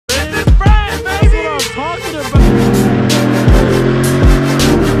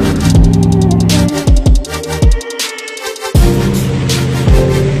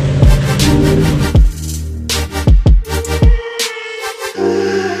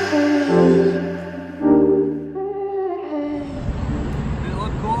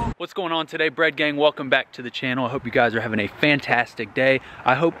going on today, Bread Gang? Welcome back to the channel. I hope you guys are having a fantastic day.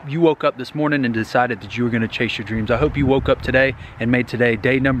 I hope you woke up this morning and decided that you were going to chase your dreams. I hope you woke up today and made today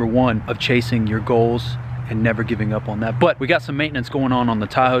day number one of chasing your goals and never giving up on that. But we got some maintenance going on the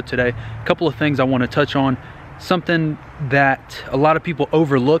Tahoe today. A couple of things I want to touch on. Something that a lot of people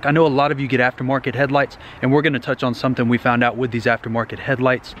overlook. I know a lot of you get aftermarket headlights, and we're going to touch on something we found out with these aftermarket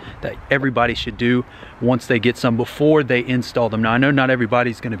headlights that everybody should do once they get some before they install them. Now I know not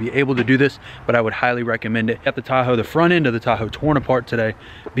everybody's going to be able to do this, but I would highly recommend it. At the Tahoe, the front end of the Tahoe torn apart today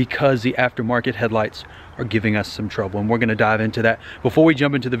because the aftermarket headlights are giving us some trouble, and we're going to dive into that. Before we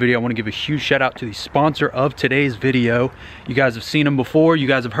jump into the video, I want to give a huge shout out to the sponsor of today's video. You guys have seen them before, you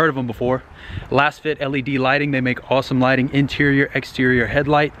guys have heard of them before. Last Fit LED lighting. They make awesome lighting, interior, exterior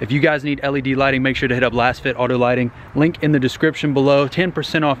headlight. If you guys need LED lighting, make sure to hit up Last Fit Auto Lighting. Link in the description below.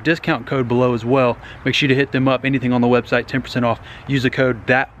 10% off discount code below as well. Make sure to hit them up. Anything on the website, 10% off. Use the code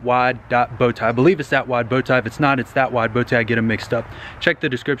Thatwide.bowtie. I believe it's Thatwide.bowtie. If it's not, it's Thatwide.bowtie. I get them mixed up. Check the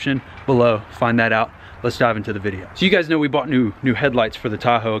description below. Find that out. Let's dive into the video. So you guys know we bought new headlights for the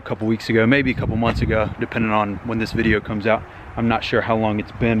Tahoe a couple weeks ago, maybe a couple months ago, depending on when this video comes out. I'm not sure how long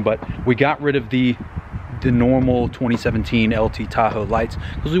it's been, but we got rid of the normal 2017 LT Tahoe lights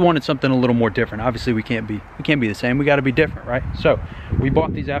because we wanted something a little more different. Obviously we can't be the same. We got to be different, right? So we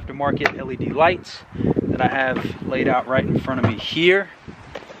bought these aftermarket LED lights that I have laid out right in front of me here.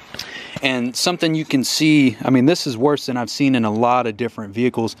 And something you can see, I mean, this is worse than I've seen in a lot of different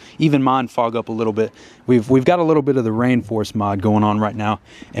vehicles. Even mine fog up a little bit. We've got a little bit of the rainforest mod going on right now.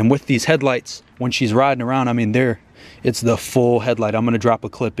 And with these headlights, when she's riding around, I mean, it's the full headlight. I'm going to drop a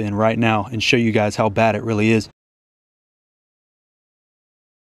clip in right now and show you guys how bad it really is.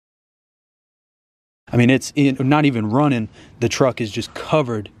 I mean, it's not even running. The truck is just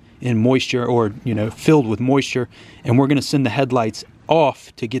covered in moisture, or, you know, filled with moisture. And we're going to send the headlights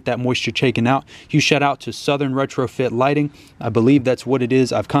off to get that moisture taken out. Huge shout out to Southern Retrofit Lighting. I believe that's what it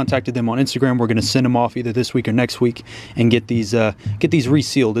is. I've contacted them on Instagram. We're going to send them off either this week or next week and get these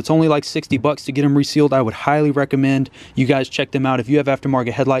resealed. It's only like 60 bucks to get them resealed. I would highly recommend you guys check them out. If you have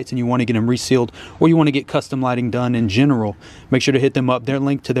aftermarket headlights and you want to get them resealed, or you want to get custom lighting done in general, make sure to hit them up. Their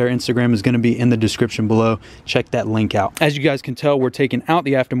link to their Instagram is going to be in the description below. Check that link out. As you guys can tell, we're taking out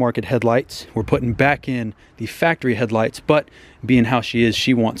the aftermarket headlights. We're putting back in the factory headlights, but being how she is,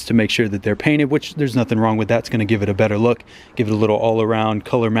 she wants to make sure that they're painted, which there's nothing wrong with that. It's going to give it a better look, give it a little all-around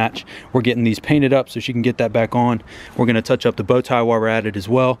color match. We're getting these painted up so she can get that back on. We're going to touch up the bow tie while we're at it as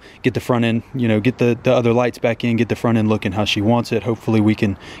well. Get the front end, you know, get the other lights back in, get the front end looking how she wants it. Hopefully we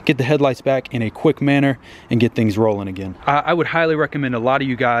can get the headlights back in a quick manner and get things rolling again. I would highly recommend a lot of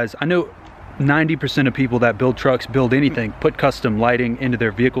you guys. I know 90% of people that build trucks, build anything, put custom lighting into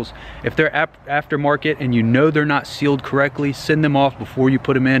their vehicles. If they're aftermarket and you know they're not sealed correctly, send them off before you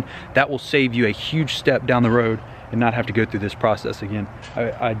put them in. That will save you a huge step down the road and not have to go through this process again.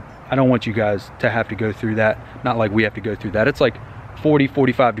 I don't want you guys to have to go through that. Not like we have to go through that. It's like 40,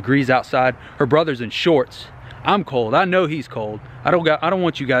 45 degrees outside. Her brother's in shorts. I'm cold. I know he's cold. I don't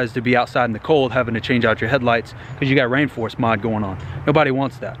want you guys to be outside in the cold having to change out your headlights because you got rainforest mod going on. Nobody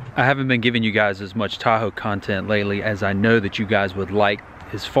wants that. I haven't been giving you guys as much Tahoe content lately as I know that you guys would like.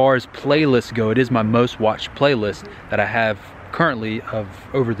 As far as playlists go, it is my most watched playlist that I have currently of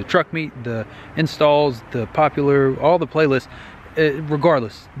over the truck meet, the installs, the popular, all the playlists.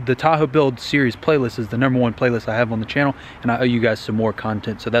 Regardless, the Tahoe Build Series playlist is the #1 playlist I have on the channel, and I owe you guys some more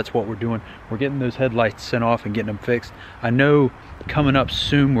content, so that's what we're doing. We're getting those headlights sent off and getting them fixed. I know coming up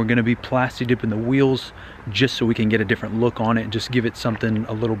soon we're going to be plastic dipping the wheels just so we can get a different look on it and just give it something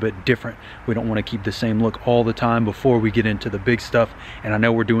a little bit different. We don't want to keep the same look all the time before we get into the big stuff. And I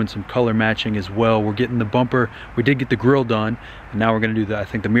know we're doing some color matching as well. We're getting the bumper, we did get the grille done, and now we're going to do I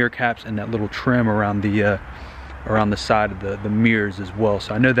think the mirror caps and that little trim around the side of the mirrors as well.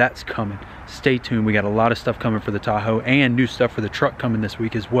 So I know that's coming. Stay tuned. We got a lot of stuff coming for the Tahoe and new stuff for the truck coming this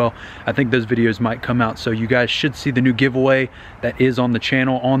week as well. I think those videos might come out, so you guys should see the new giveaway that is on the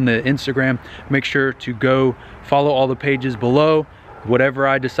channel on the Instagram. Make sure to go follow all the pages below. Whatever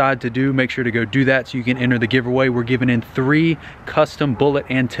I decide to do, make sure to go do that so you can enter the giveaway. We're giving in 3 custom bullet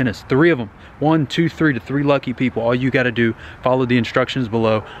antennas, 3 of them. 1, 2, 3 to 3 lucky people. All you got to do, follow the instructions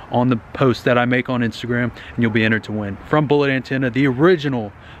below on the post that I make on Instagram, and you'll be entered to win. From Bullet Antenna, the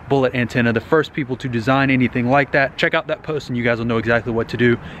original Bullet Antenna, the first people to design anything like that. Check out that post and you guys will know exactly what to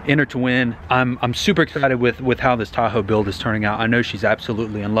do. Enter to win. I'm super excited with how this Tahoe build is turning out. I know she's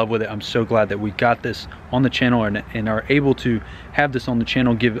absolutely in love with it. I'm so glad that we got this on the channel and are able to have this on the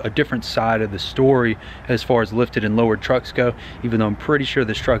channel, give a different side of the story as far as lifted and lowered trucks go, even though I'm pretty sure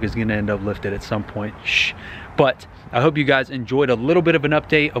this truck is going to end up lifted at some point. Shh, But I hope you guys enjoyed a little bit of an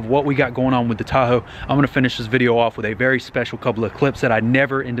update of what we got going on with the Tahoe. I'm gonna finish this video off with a very special couple of clips that I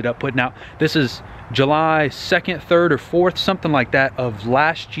never ended up putting out. This is July 2nd, 3rd, or 4th, something like that, of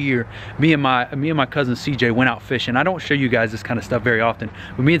last year. Me and my cousin CJ went out fishing. I don't show you guys this kind of stuff very often,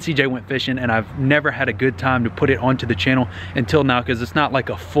 but me and CJ went fishing, and I've never had a good time to put it onto the channel until now, because it's not like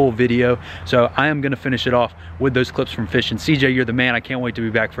a full video. So I am gonna finish it off with those clips from fishing. CJ, you're the man. I can't wait to be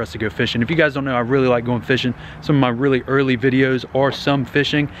back for us to go fishing. If you guys don't know, I really like going fishing. Some of my really early videos are some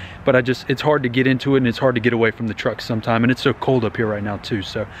fishing, but it's hard to get into it, and it's hard to get away from the truck sometime, and it's so cold up here right now too.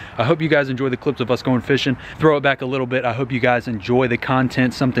 So I hope you guys enjoy the clips of us going fishing. Throw it back a little bit. I hope you guys enjoy the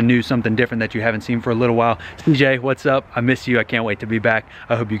content, something new, something different that you haven't seen for a little while. CJ, what's up? I miss you. I can't wait to be back.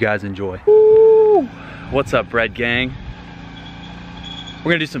 I hope you guys enjoy. Woo! What's up, Bread Gang?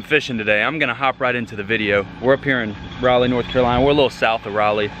 We're gonna do some fishing today. I'm gonna hop right into the video. We're up here in Raleigh, North Carolina. We're a little south of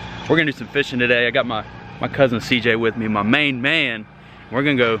Raleigh. We're gonna do some fishing today. I got my cousin CJ with me, my main man. We're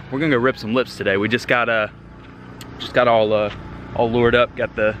gonna go rip some lips today. We just got all lured up.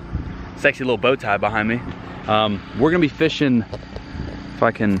 Got the sexy little bow tie behind me. We're gonna be fishing, if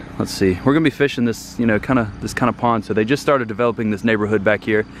I can, let's see. We're gonna be fishing this, this kind of pond. So they just started developing this neighborhood back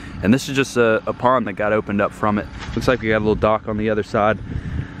here, and this is just a pond that got opened up from it. Looks like we got a little dock on the other side.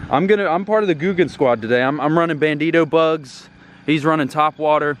 I'm part of the Guggen squad today. I'm running Bandito bugs. He's running top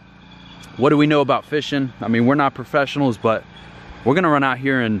water. What do we know about fishing? I mean, we're not professionals, but we're gonna run out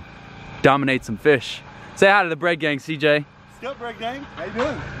here and dominate some fish. Say hi to the Bread Gang, CJ. What's up, Bread Gang? How you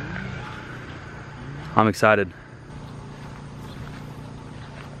doing? I'm excited.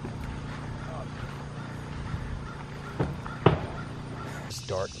 It's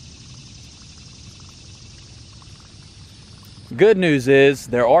dark. Good news is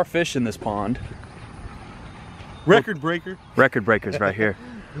there are fish in this pond. Record breaker. Record breakers right here.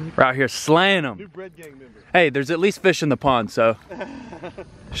 We're out here slaying them. New Bread Gang member. Hey, there's at least fish in the pond, so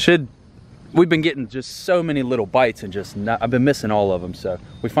we've been getting just so many little bites, and I've been missing all of them. So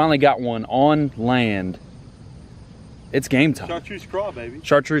we finally got one on land. It's game time. Chartreuse craw, baby.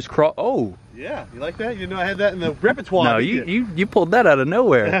 Chartreuse craw. Oh. Yeah, you like that? You know I had that in the repertoire. No, you pulled that out of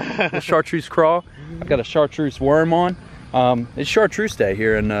nowhere. The chartreuse craw. Got a chartreuse worm on. It's chartreuse day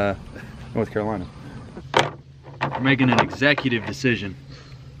here in North Carolina. We're making an executive decision.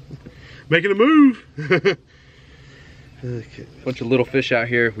 Making a move. Okay. Bunch of little fish out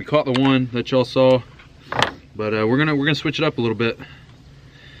here. We caught the one that y'all saw, but we're gonna switch it up a little bit.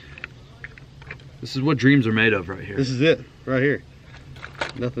 This is what dreams are made of right here. This is it, right here.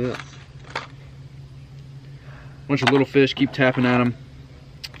 Nothing else. Bunch of little fish, keep tapping at them.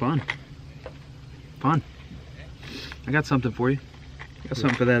 Fun. Fun. I got something for you. Got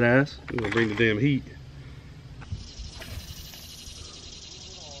something for that ass. We're gonna bring the damn heat.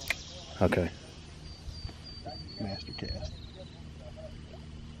 Okay. Master cast.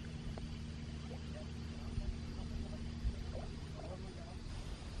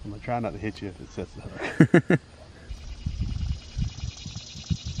 I'm gonna try not to hit you if it sets the hook.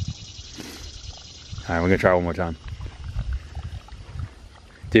 All right, we're gonna try one more time.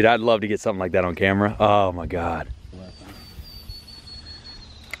 Dude, I'd love to get something like that on camera. Oh my God.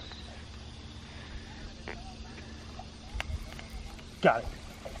 Got it.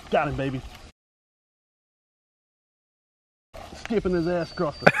 Got him, baby. Skipping his ass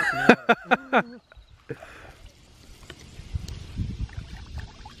across the fucking water.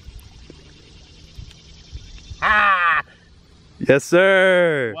 Ah! Yes,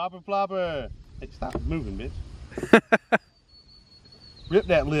 sir. Whopper flopper. Hey, stop moving, bitch. Rip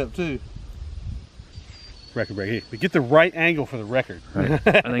that lip, too. Record break here. But get the right angle for the record. Right.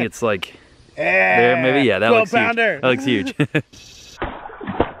 I think it's like there, maybe. Yeah, that looks huge. That looks huge.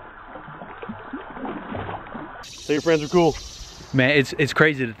 So your friends are cool. Man, it's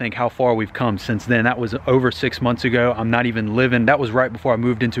crazy to think how far we've come since then. That was over 6 months ago. I'm not even living. That was right before I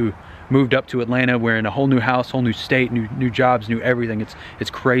moved up to Atlanta. We're in a whole new house, whole new state, new jobs, new everything. It's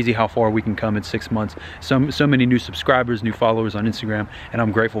crazy how far we can come in 6 months. So many new subscribers, new followers on Instagram, and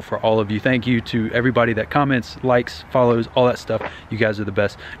I'm grateful for all of you. Thank you to everybody that comments, likes, follows, all that stuff. You guys are the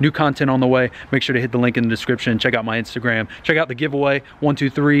best. New content on the way. Make sure to hit the link in the description. Check out my Instagram. Check out the giveaway. 1, 2,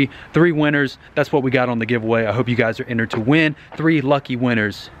 3. 3 winners. That's what we got on the giveaway. I hope you guys are entered to win. 3 lucky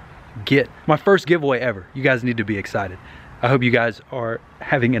winners get my first giveaway ever. You guys need to be excited. I hope you guys are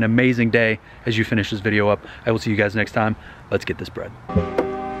having an amazing day as you finish this video up. I will see you guys next time. Let's get this bread.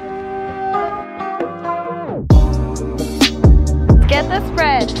 Get this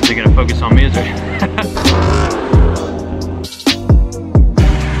bread. Is it gonna focus on me? Is there?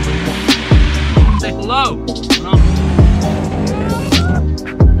 Say hello.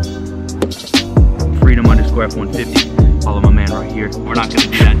 Freedom_. F-150. Follow my man right here. We're not gonna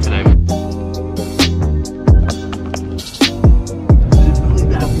do that today.